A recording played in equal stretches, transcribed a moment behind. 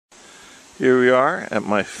Here we are at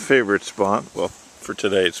my favorite spot. Well, for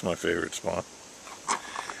today it's my favorite spot.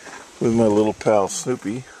 With my little pal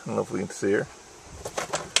Snoopy. I don't know if we can see her.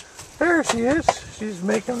 There she is. She's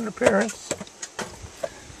making an appearance.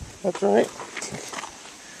 That's right.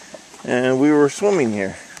 And we were swimming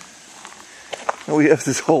here. And we have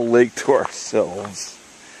this whole lake to ourselves.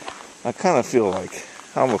 I kind of feel like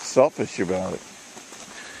almost selfish about it.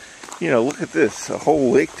 You know, look at this. A whole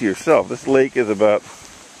lake to yourself. This lake is about...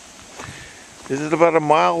 Is it about a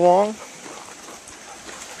mile long?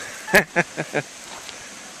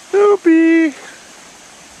 Snoopy!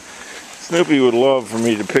 Snoopy would love for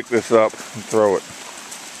me to pick this up and throw it.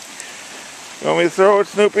 You want me to throw it,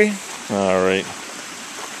 Snoopy? Alright.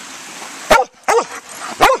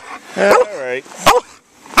 Alright.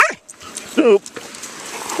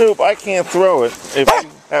 Snoop, I can't throw it if you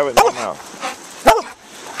have it in your mouth.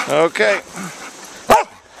 Okay.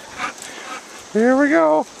 Here we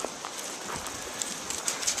go.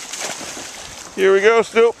 Here we go,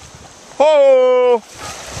 Snoop. Ho!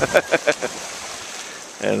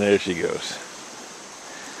 And there she goes.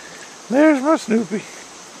 There's my Snoopy.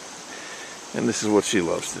 And this is what she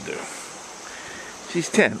loves to do. She's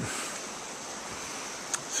 10.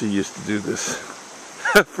 She used to do this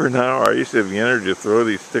for an hour. I used to have the energy to throw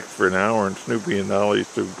these sticks for an hour, and Snoopy and Nala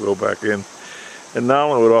used to go back in. And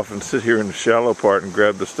Nala would often sit here in the shallow part and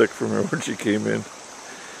grab the stick from her when she came in.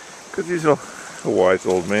 Because he's a wise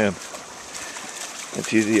old man. And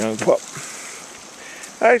she's a young pup.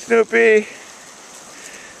 Hi, Snoopy.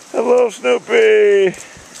 Hello, Snoopy.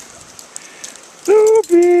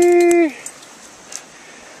 Snoopy.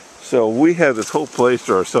 So we have this whole place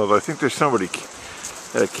to ourselves. I think there's somebody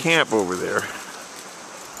at a camp over there.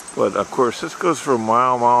 But of course, this goes for a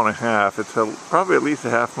mile, mile and a half. It's probably at least a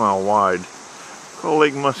half mile wide. It's called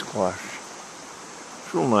Lake Musquash.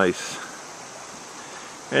 It's real nice.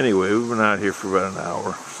 Anyway, we've been out here for about an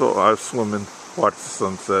hour. So I was swimming. Watch the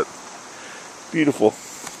sunset. Beautiful.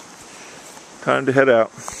 Time to head out.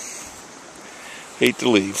 Hate to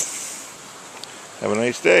leave. Have a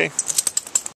nice day.